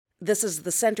This is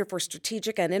the Center for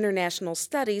Strategic and International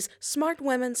Studies Smart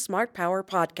Women, Smart Power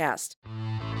podcast.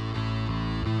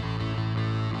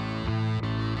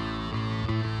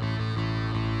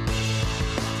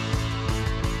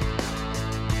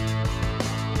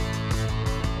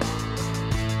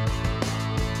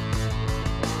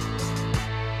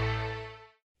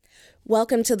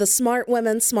 Welcome to the Smart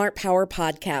Women, Smart Power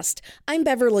podcast. I'm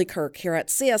Beverly Kirk here at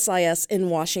CSIS in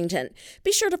Washington.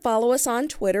 Be sure to follow us on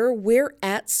Twitter. We're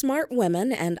at Smart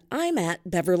Women, and I'm at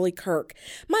Beverly Kirk.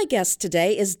 My guest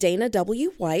today is Dana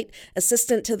W. White,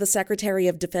 Assistant to the Secretary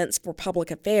of Defense for Public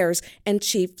Affairs and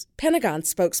Chief Pentagon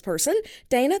spokesperson.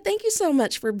 Dana, thank you so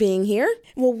much for being here.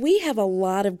 Well, we have a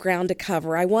lot of ground to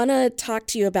cover. I want to talk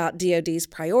to you about DoD's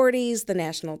priorities, the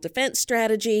National Defense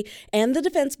Strategy, and the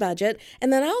defense budget,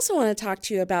 and then I also want to talk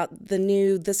to you about the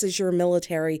new This Is Your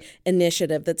Military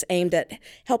initiative that's aimed at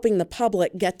helping the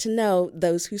public get to know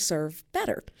those who serve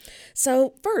better.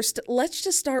 So first, let's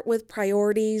just start with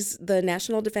priorities. The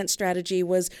National Defense Strategy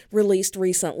was released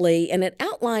recently, and it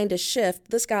outlined a shift.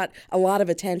 This got a lot of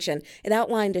attention. It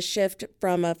outlined a shift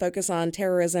from a focus on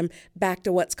terrorism back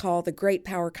to what's called the great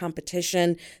power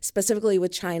competition, specifically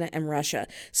with China and Russia.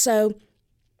 So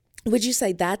would you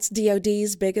say that's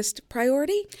DoD's biggest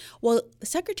priority? Well, the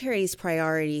Secretary's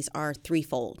priorities are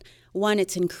threefold. One,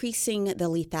 it's increasing the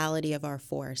lethality of our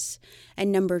force.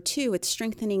 And number two, it's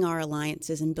strengthening our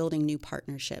alliances and building new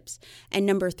partnerships. And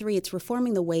number three, it's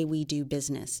reforming the way we do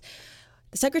business.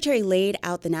 The Secretary laid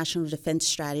out the National Defense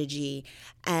Strategy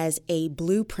as a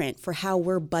blueprint for how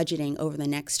we're budgeting over the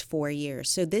next 4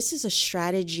 years. So this is a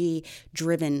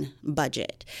strategy-driven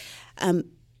budget.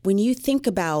 When you think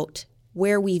about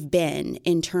where we've been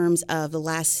in terms of the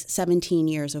last 17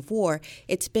 years of war,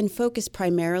 it's been focused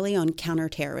primarily on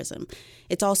counterterrorism.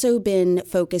 It's also been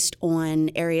focused on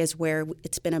areas where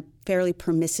it's been a fairly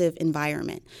permissive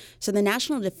environment. So the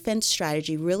National Defense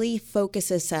Strategy really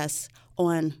focuses us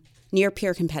on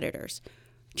near-peer competitors,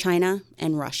 China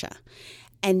and Russia.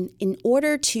 And in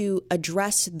order to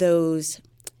address those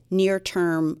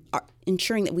near-term,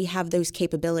 ensuring that we have those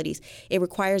capabilities, it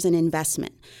requires an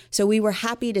investment. So we were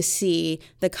happy to see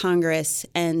the Congress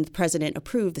and the President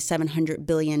approve the $700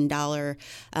 billion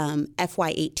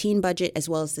FY18 budget, as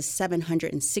well as the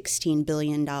 $716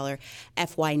 billion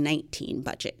FY19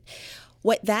 budget.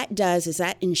 What that does is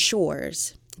that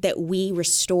ensures that we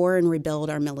restore and rebuild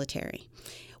our military.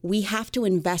 We have to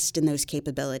invest in those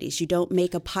capabilities. You don't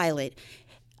make a pilot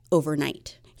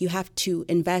overnight. You have to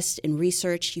invest in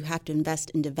research. You have to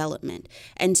invest in development.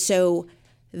 And so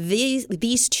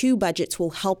these two budgets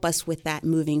will help us with that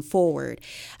moving forward.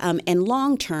 And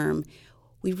long term,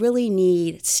 we really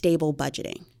need stable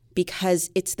budgeting because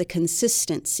it's the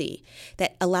consistency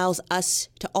that allows us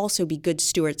to also be good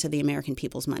stewards of the American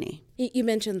people's money. You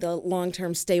mentioned the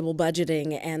long-term stable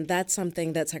budgeting, and that's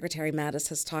something that Secretary Mattis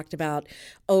has talked about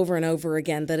over and over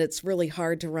again, that it's really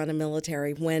hard to run a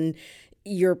military when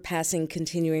you're passing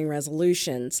continuing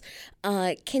resolutions.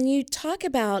 Can you talk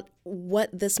about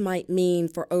what this might mean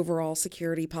for overall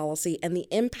security policy and the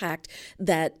impact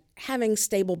that having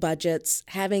stable budgets,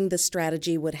 having the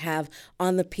strategy would have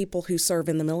on the people who serve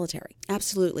in the military?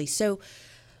 Absolutely. So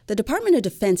the Department of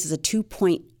Defense is a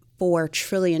 $2.4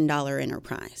 trillion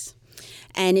enterprise.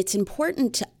 And it's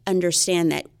important to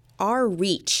understand that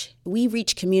we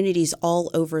reach communities all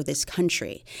over this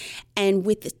country. And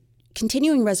with the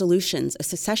continuing resolutions, a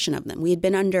succession of them. We'd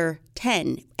been under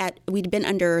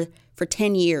for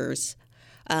 10 years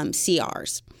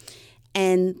CRs.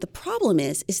 And the problem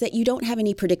is that you don't have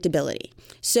any predictability.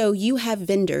 So you have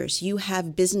vendors, you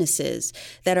have businesses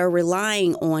that are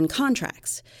relying on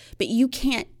contracts, but you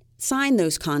can't sign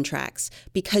those contracts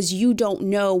because you don't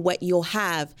know what you'll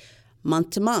have month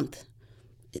to month,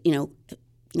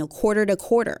 quarter to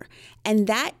quarter. And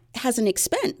that has an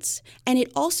expense. And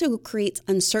it also creates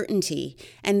uncertainty.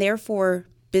 And therefore,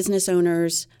 business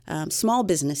owners, small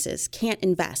businesses can't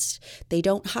invest. They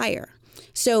don't hire.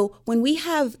 So when we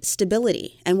have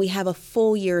stability and we have a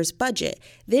full year's budget,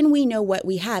 then we know what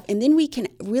we have. And then we can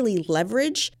really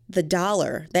leverage the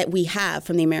dollar that we have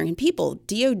from the American people.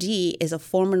 DoD is a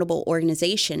formidable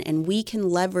organization, and we can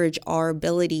leverage our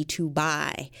ability to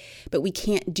buy. But we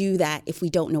can't do that if we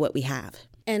don't know what we have.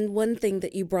 And one thing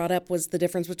that you brought up was the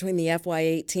difference between the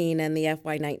FY18 and the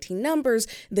FY19 numbers.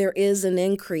 There is an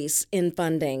increase in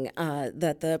funding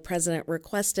that the president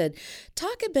requested.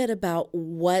 Talk a bit about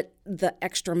what the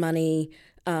extra money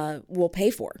will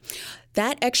pay for.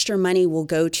 That extra money will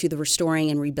go to the restoring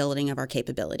and rebuilding of our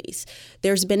capabilities.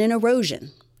 There's been an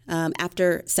erosion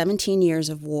After 17 years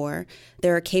of war,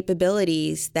 there are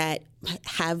capabilities that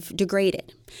have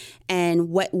degraded. And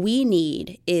what we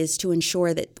need is to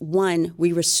ensure that, one,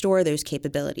 we restore those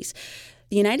capabilities.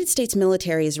 The United States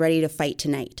military is ready to fight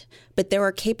tonight, but there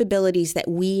are capabilities that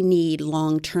we need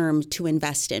long-term to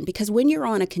invest in. Because when you're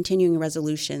on a continuing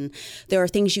resolution, there are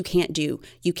things you can't do.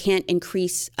 You can't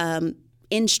increase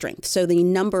in strength, so the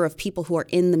number of people who are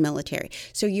in the military.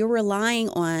 So you're relying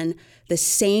on the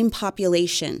same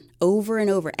population over and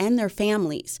over and their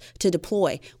families to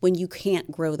deploy when you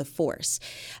can't grow the force.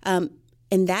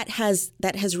 And that has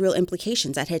real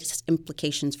implications. That has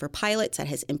implications for pilots. That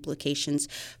has implications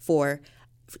for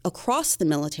across the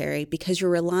military, because you're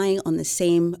relying on the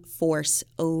same force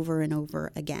over and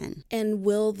over again. And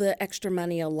will the extra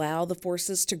money allow the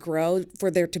forces to grow,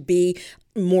 for there to be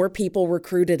more people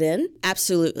recruited in?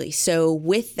 Absolutely. So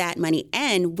with that money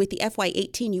and with the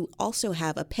FY18, you also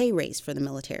have a pay raise for the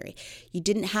military. You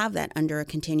didn't have that under a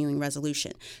continuing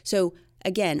resolution. So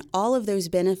again, all of those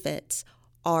benefits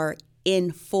are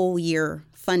in full year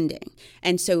funding.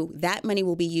 And so that money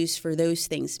will be used for those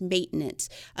things: maintenance,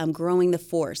 growing the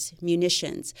force,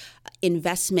 munitions,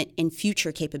 investment in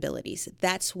future capabilities.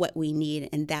 That's what we need,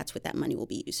 and that's what that money will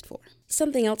be used for.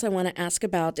 Something else I want to ask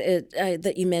about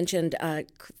that you mentioned,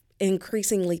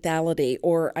 increasing lethality,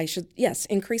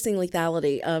 increasing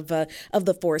lethality of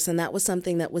the force, and that was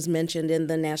something that was mentioned in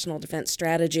the National Defense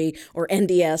Strategy, or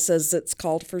NDS as it's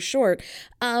called for short.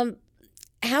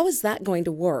 How is that going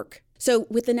to work? So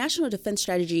with the National Defense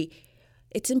Strategy,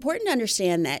 it's important to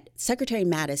understand that Secretary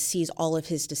Mattis sees all of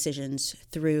his decisions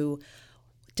through,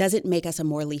 does it make us a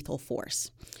more lethal force?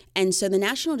 And so the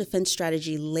National Defense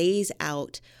Strategy lays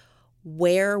out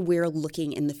where we're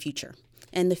looking in the future.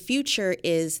 And the future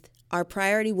is our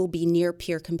priority will be near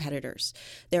peer competitors.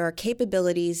 There are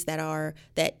capabilities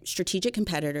that strategic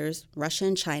competitors, Russia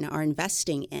and China, are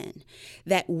investing in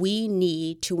that we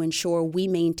need to ensure we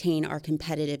maintain our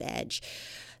competitive edge.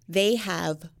 They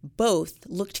have both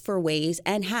looked for ways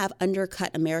and have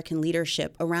undercut American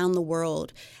leadership around the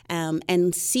world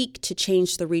and seek to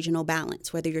change the regional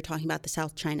balance, whether you're talking about the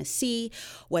South China Sea,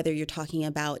 whether you're talking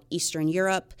about Eastern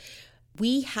Europe.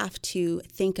 We have to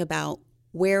think about,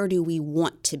 where do we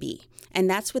want to be? And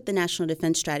that's what the National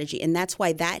Defense Strategy, and that's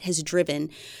why that has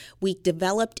driven. We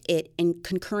developed it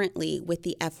concurrently with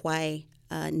the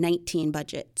FY19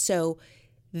 budget. So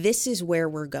this is where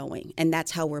we're going, and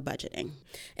that's how we're budgeting.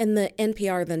 And the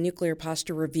NPR, the Nuclear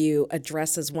Posture Review,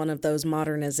 addresses one of those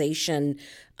modernization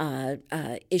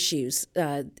issues.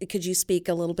 Could you speak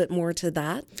a little bit more to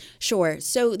that? Sure.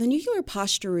 So the Nuclear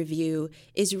Posture Review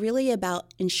is really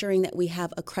about ensuring that we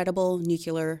have a credible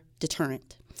nuclear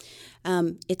deterrent.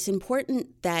 It's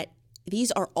important that these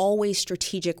are always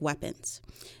strategic weapons,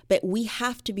 but we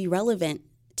have to be relevant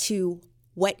to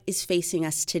what is facing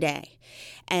us today.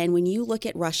 And when you look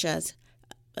at Russia's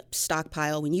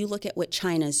stockpile, when you look at what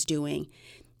China's doing,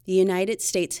 the United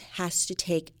States has to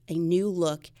take a new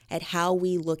look at how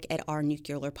we look at our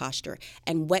nuclear posture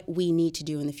and what we need to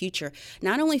do in the future,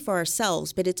 not only for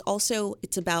ourselves, but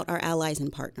it's about our allies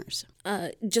and partners.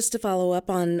 Just to follow up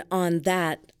on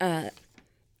that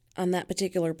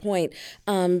particular point,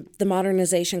 the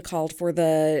modernization called for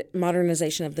the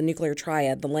modernization of the nuclear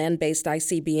triad, the land-based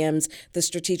ICBMs, the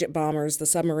strategic bombers, the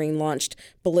submarine-launched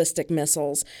ballistic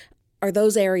missiles. Are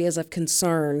those areas of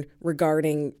concern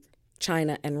regarding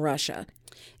China and Russia?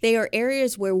 They are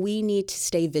areas where we need to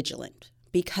stay vigilant,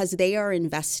 because they are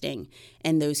investing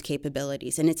in those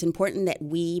capabilities. And it's important that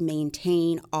we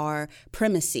maintain our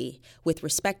primacy with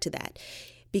respect to that,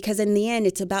 because in the end,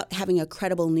 it's about having a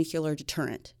credible nuclear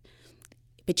deterrent.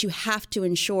 But you have to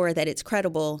ensure that it's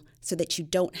credible so that you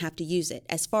don't have to use it.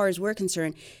 As far as we're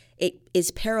concerned, it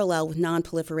is parallel with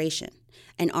nonproliferation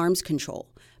and arms control.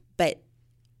 But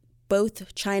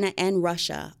both China and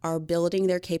Russia are building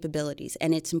their capabilities,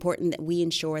 and it's important that we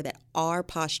ensure that our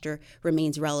posture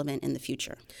remains relevant in the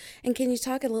future. And can you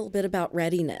talk a little bit about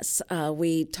readiness?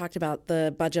 We talked about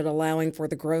the budget allowing for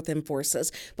the growth in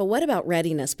forces, but what about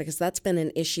readiness? Because that's been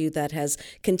an issue that has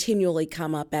continually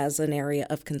come up as an area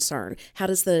of concern. How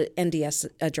does the NDS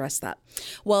address that?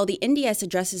 Well, the NDS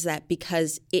addresses that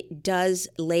because it does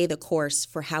lay the course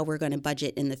for how we're going to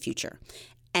budget in the future.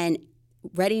 And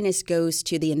readiness goes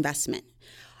to the investment.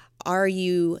 Are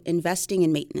you investing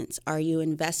in maintenance? Are you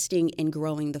investing in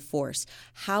growing the force?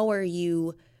 How are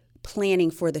you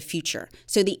planning for the future?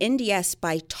 So the NDS,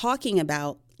 by talking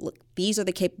about, look, these are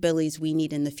the capabilities we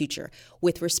need in the future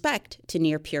with respect to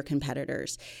near-peer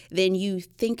competitors, then you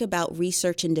think about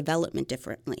research and development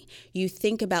differently. You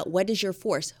think about, what is your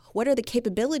force? What are the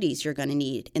capabilities you're going to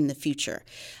need in the future?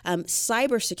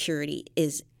 Cybersecurity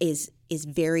is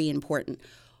very important.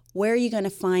 Where are you going to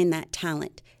find that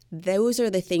talent? Those are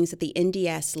the things that the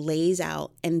NDS lays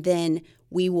out, and then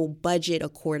we will budget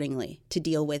accordingly to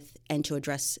deal with and to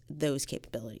address those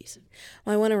capabilities.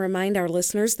 Well, I want to remind our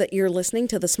listeners that you're listening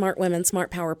to the Smart Women,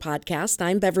 Smart Power podcast.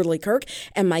 I'm Beverly Kirk,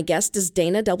 and my guest is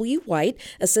Dana W. White,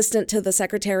 Assistant to the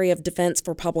Secretary of Defense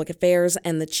for Public Affairs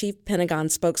and the Chief Pentagon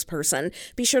spokesperson.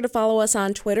 Be sure to follow us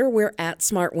on Twitter. We're at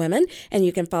Smart Women, and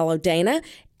you can follow Dana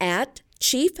at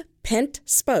Chief Pent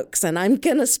Spokes, and I'm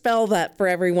going to spell that for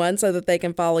everyone so that they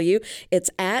can follow you. It's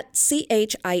at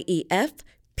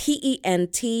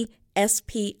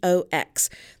ChiefPentSpox.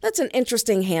 That's an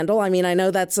interesting handle. I mean, I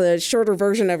know that's a shorter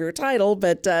version of your title,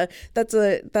 but that's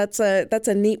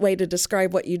a neat way to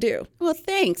describe what you do. Well,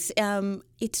 thanks.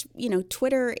 It's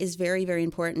Twitter is very, very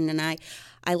important, and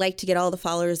I like to get all the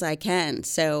followers I can,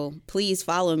 so please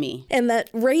follow me. And that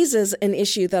raises an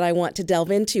issue that I want to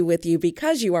delve into with you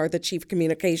because you are the chief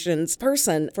communications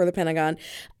person for the Pentagon.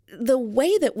 The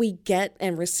way that we get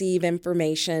and receive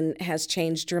information has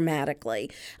changed dramatically.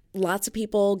 Lots of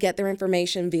people get their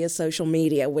information via social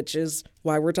media, which is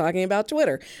why we're talking about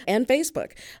Twitter and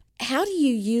Facebook. How do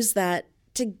you use that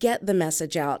to get the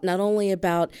message out, not only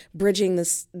about bridging the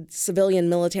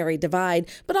civilian-military divide,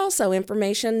 but also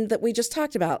information that we just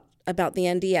talked about the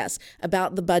NDS,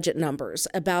 about the budget numbers,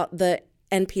 about the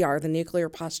NPR, the Nuclear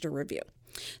Posture Review?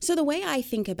 So the way I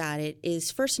think about it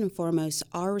is, first and foremost,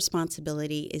 our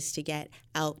responsibility is to get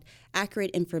out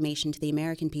accurate information to the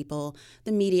American people,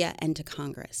 the media, and to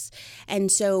Congress. And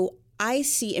so I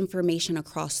see information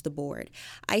across the board.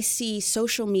 I see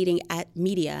social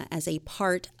media as a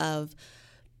part of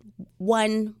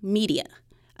one media.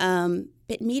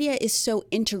 But media is so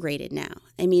integrated now.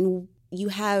 I mean, you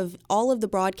have all of the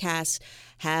broadcasts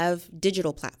have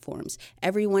digital platforms.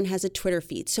 Everyone has a Twitter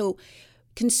feed. So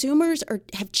consumers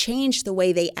have changed the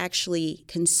way they actually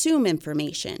consume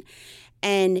information.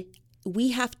 And we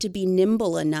have to be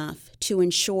nimble enough to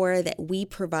ensure that we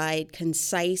provide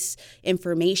concise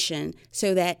information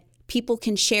so that people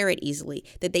can share it easily,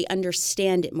 that they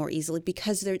understand it more easily,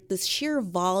 because the sheer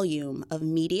volume of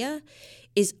media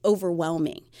is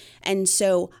overwhelming. And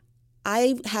so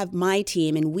I have my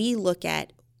team, and we look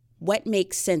at what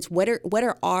makes sense. What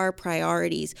are our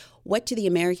priorities? What do the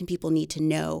American people need to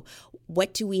know?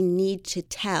 What do we need to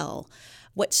tell?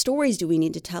 What stories do we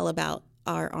need to tell about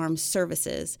our armed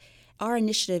services? Our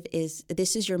initiative is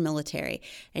This Is Your Military,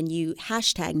 and you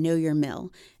hashtag Know Your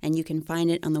Mil, and you can find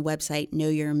it on the website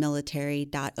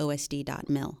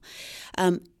knowyourmilitary.osd.mil.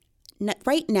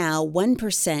 Right now,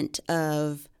 1%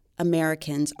 of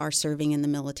Americans are serving in the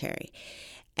military,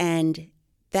 and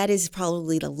that is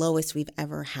probably the lowest we've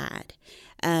ever had.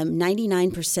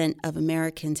 99% of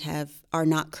Americans are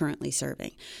not currently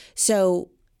serving.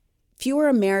 So fewer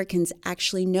Americans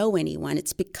actually know anyone.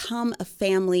 It's become a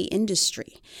family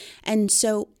industry. And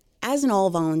so as an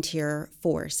all-volunteer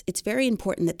force, it's very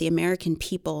important that the American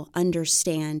people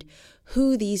understand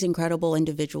who these incredible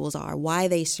individuals are, why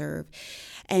they serve,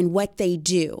 and what they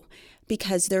do.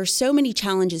 Because there are so many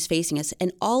challenges facing us,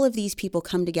 and all of these people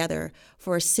come together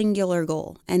for a singular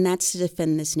goal, and that's to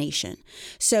defend this nation.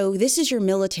 So This Is Your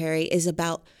Military is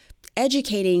about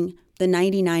educating the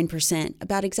 99%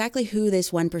 about exactly who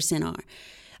this 1% are.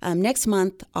 Next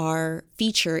month, our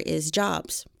feature is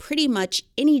jobs. Pretty much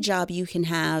any job you can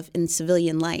have in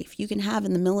civilian life, you can have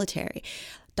in the military.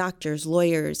 Doctors,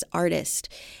 lawyers, artists,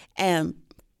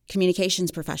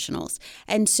 communications professionals.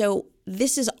 And so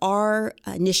this is our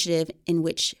initiative in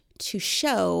which to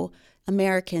show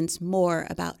Americans more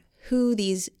about who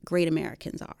these great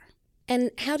Americans are.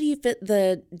 And how do you fit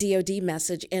the DoD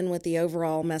message in with the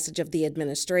overall message of the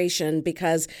administration?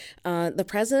 Because the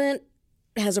president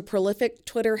has a prolific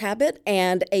Twitter habit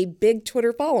and a big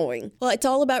Twitter following. Well, it's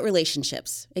all about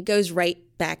relationships. It goes right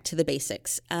back to the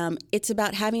basics. It's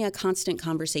about having a constant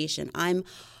conversation.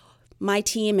 My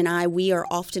team and we are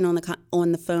often on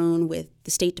the phone with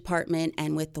the State Department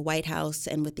and with the White House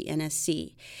and with the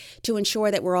NSC to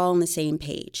ensure that we're all on the same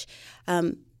page.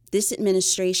 This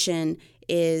administration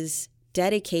is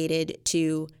dedicated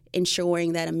to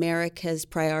ensuring that America's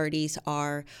priorities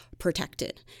are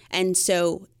protected. And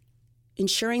so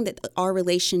ensuring that our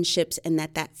relationships and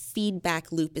that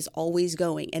feedback loop is always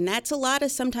going. And that's a lot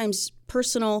of sometimes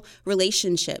personal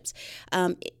relationships.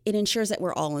 It ensures that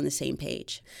we're all on the same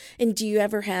page. And do you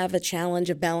ever have a challenge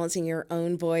of balancing your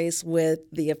own voice with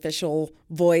the official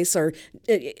voice, or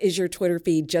is your Twitter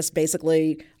feed just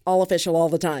basically all official all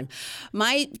the time?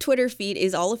 My Twitter feed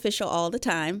is all official all the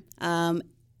time. As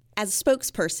a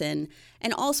spokesperson,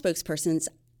 and all spokespersons,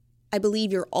 I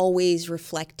believe you're always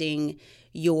reflecting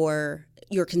your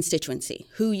your constituency,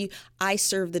 I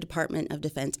serve the Department of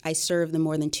Defense. I serve the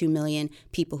more than 2 million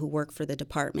people who work for the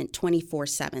department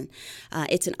 24/7.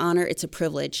 It's an honor, it's a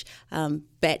privilege,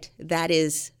 but that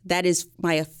is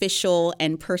my official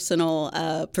and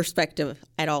personal perspective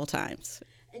at all times.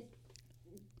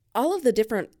 All of the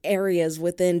different areas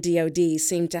within DoD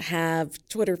seem to have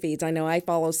Twitter feeds. I know I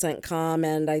follow CENTCOM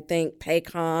and I think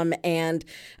PACOM and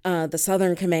the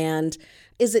Southern Command.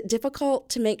 Is it difficult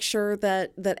to make sure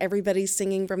that everybody's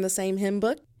singing from the same hymn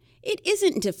book? It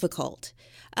isn't difficult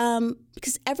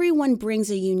because everyone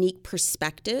brings a unique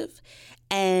perspective,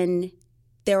 and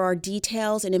there are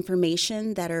details and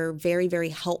information that are very, very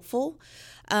helpful.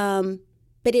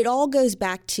 But it all goes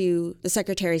back to the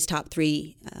Secretary's top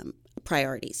 3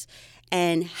 priorities.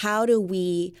 And how do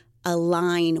we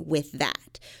align with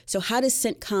that? So how does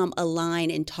CENTCOM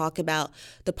align and talk about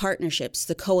the partnerships,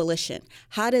 the coalition?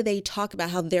 How do they talk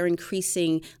about how they're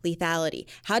increasing lethality?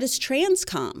 How does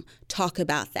TRANSCOM talk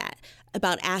about that,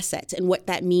 about assets and what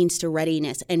that means to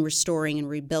readiness and restoring and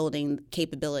rebuilding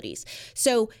capabilities?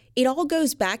 So it all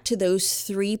goes back to those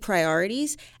 3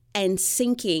 priorities and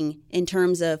syncing in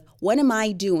terms of what am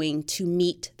I doing to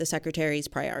meet the Secretary's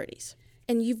priorities.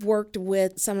 And you've worked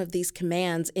with some of these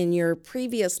commands in your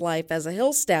previous life as a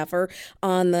Hill staffer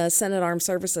on the Senate Armed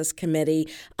Services Committee.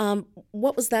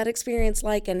 What was that experience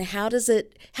like, and how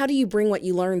do you bring what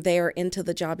you learned there into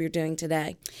the job you're doing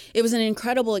today? It was an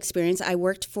incredible experience. I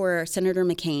worked for Senator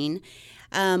McCain.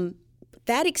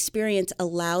 That experience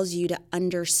allows you to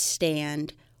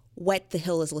understand what the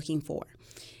Hill is looking for.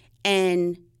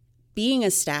 And being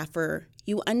a staffer,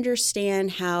 you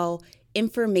understand how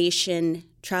information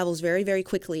travels very, very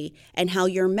quickly, and how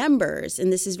your members,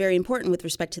 and this is very important with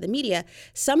respect to the media,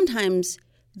 sometimes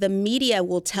the media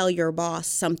will tell your boss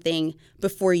something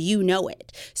before you know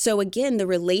it. So again, the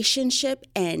relationship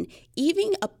and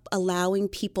even allowing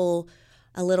people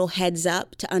a little heads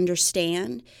up to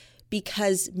understand,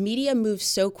 because media moves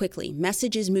so quickly,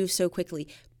 messages move so quickly.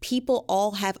 People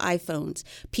all have iPhones.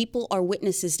 People are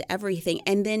witnesses to everything.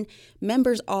 And then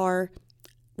members are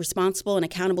responsible and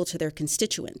accountable to their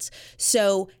constituents.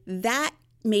 So that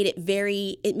made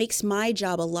it makes my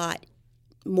job a lot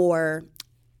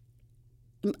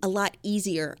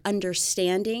easier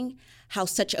understanding how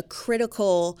such a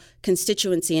critical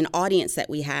constituency and audience that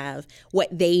we have,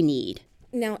 what they need.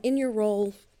 Now, in your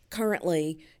role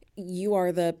currently, you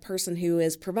are the person who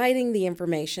is providing the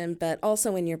information, but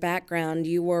also in your background,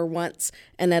 you were once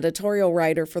an editorial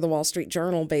writer for the Wall Street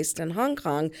Journal based in Hong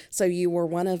Kong. So you were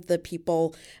one of the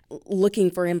people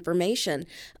looking for information.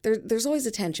 There's always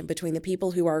a tension between the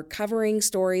people who are covering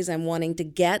stories and wanting to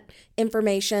get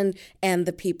information and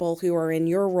the people who are in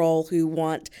your role who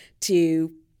want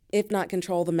to, if not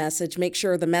control the message, make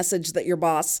sure the message that your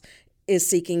boss is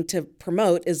seeking to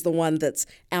promote is the one that's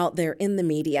out there in the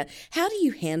media. How do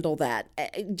you handle that?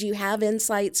 Do you have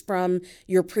insights from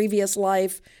your previous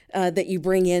life that you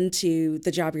bring into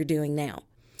the job you're doing now?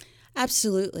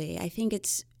 Absolutely. I think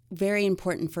it's very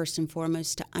important, first and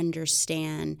foremost, to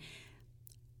understand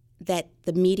that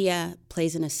the media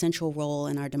plays an essential role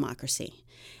in our democracy,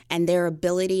 and their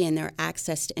ability and their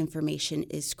access to information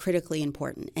is critically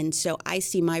important. And so I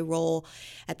see my role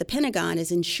at the Pentagon as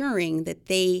ensuring that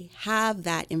they have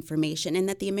that information and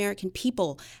that the American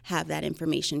people have that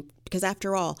information. Because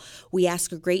after all, we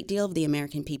ask a great deal of the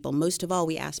American people. Most of all,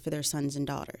 we ask for their sons and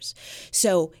daughters.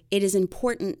 So it is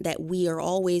important that we are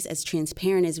always as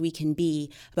transparent as we can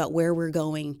be about where we're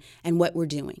going and what we're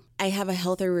doing. I have a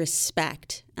healthy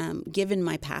respect, given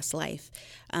my past life,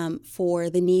 for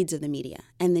the needs of the media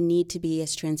and the need to be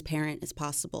as transparent as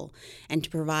possible and to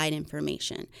provide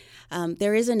information.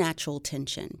 There is a natural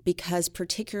tension because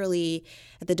particularly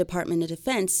at the Department of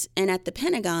Defense and at the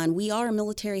Pentagon, we are a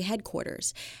military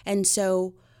headquarters. And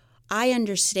so I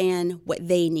understand what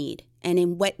they need. And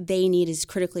in what they need is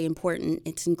critically important.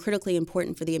 It's critically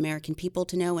important for the American people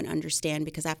to know and understand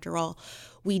because after all,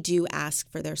 we do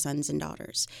ask for their sons and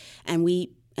daughters. And we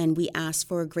ask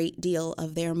for a great deal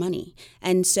of their money.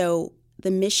 And so the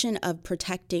mission of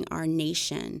protecting our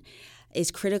nation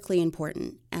is critically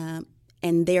important.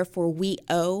 And therefore, we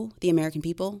owe the American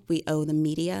people, we owe the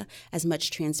media as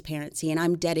much transparency. And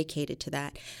I'm dedicated to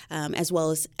that, as well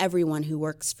as everyone who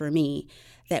works for me,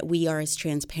 that we are as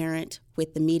transparent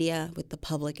with the media, with the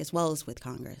public, as well as with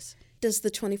Congress. Does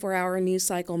the 24-hour news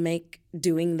cycle make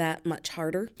doing that much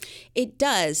harder? It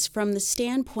does, from the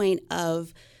standpoint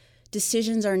of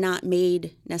decisions are not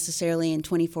made necessarily in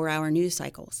 24-hour news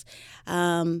cycles.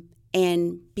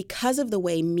 And because of the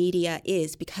way media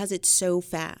is, because it's so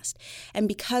fast, and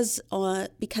because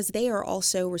they are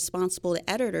also responsible to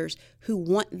editors who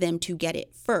want them to get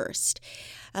it first,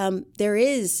 there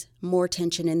is more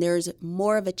tension and there's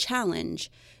more of a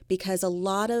challenge because a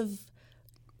lot of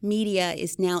media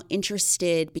is now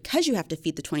interested, because you have to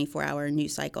feed the 24-hour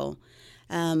news cycle,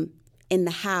 in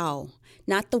the how,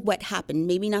 not the what happened,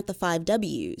 maybe not the 5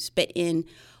 W's, but in,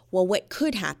 well, what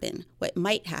could happen, what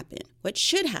might happen, what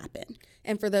should happen.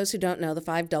 And for those who don't know, the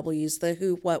 5 W's, the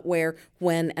who, what, where,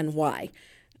 when, and why.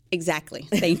 Exactly.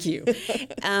 Thank you.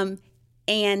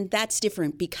 And that's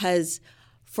different because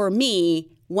for me,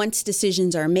 once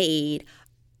decisions are made,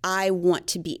 I want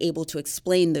to be able to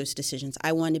explain those decisions.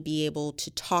 I want to be able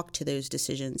to talk to those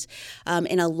decisions.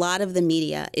 And a lot of the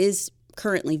media is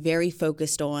currently very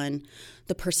focused on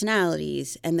the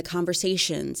personalities and the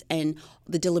conversations and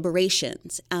the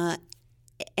deliberations.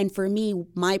 And for me,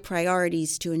 my priority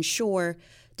is to ensure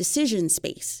decision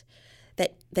space,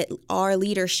 that our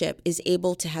leadership is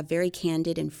able to have very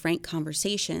candid and frank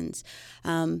conversations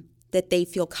that they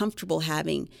feel comfortable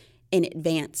having in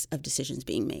advance of decisions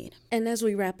being made. And as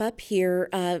we wrap up here,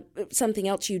 something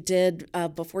else you did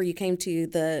before you came to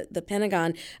the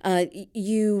Pentagon,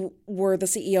 you were the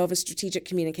CEO of a strategic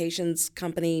communications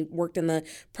company, worked in the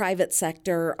private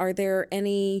sector. Are there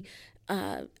any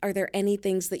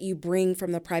things that you bring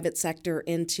from the private sector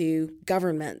into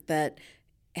government that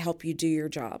help you do your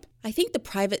job? I think the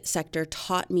private sector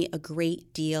taught me a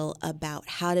great deal about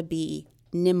how to be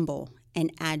nimble and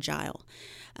agile,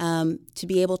 to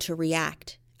be able to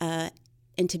react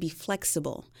and to be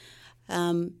flexible.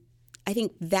 I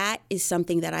think that is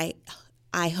something that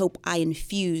I hope I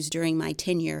infuse during my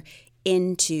tenure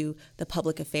into the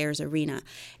public affairs arena,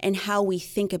 and how we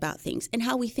think about things and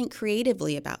how we think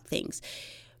creatively about things.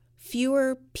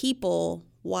 Fewer people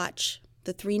watch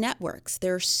the 3 networks.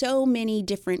 There are so many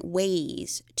different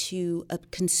ways to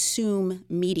consume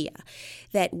media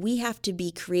that we have to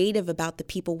be creative about the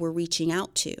people we're reaching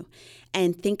out to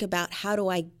and think about, how do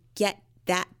I get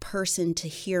that person to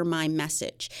hear my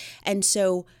message? And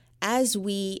so as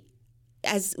my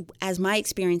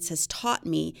experience has taught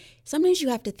me, sometimes you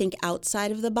have to think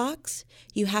outside of the box.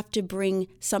 You have to bring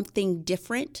something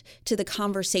different to the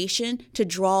conversation to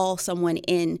draw someone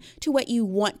in to what you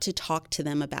want to talk to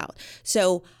them about.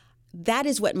 So that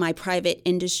is what my private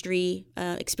industry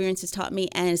experience has taught me,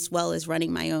 as well as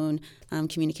running my own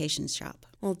communications shop.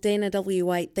 Well, Dana W.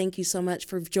 White, thank you so much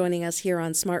for joining us here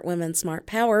on Smart Women, Smart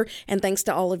Power. And thanks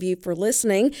to all of you for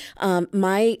listening.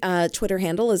 My Twitter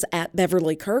handle is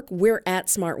 @BeverlyKirk. We're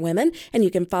at Smart Women. And you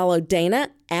can follow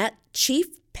Dana at Chief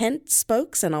Pent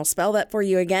Spokes, and I'll spell that for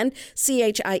you again,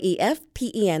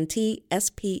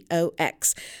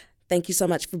 ChiefPentSpox. Thank you so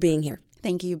much for being here.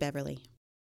 Thank you, Beverly.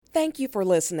 Thank you for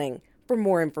listening. For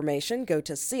more information, go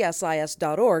to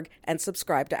csis.org and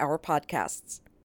subscribe to our podcasts.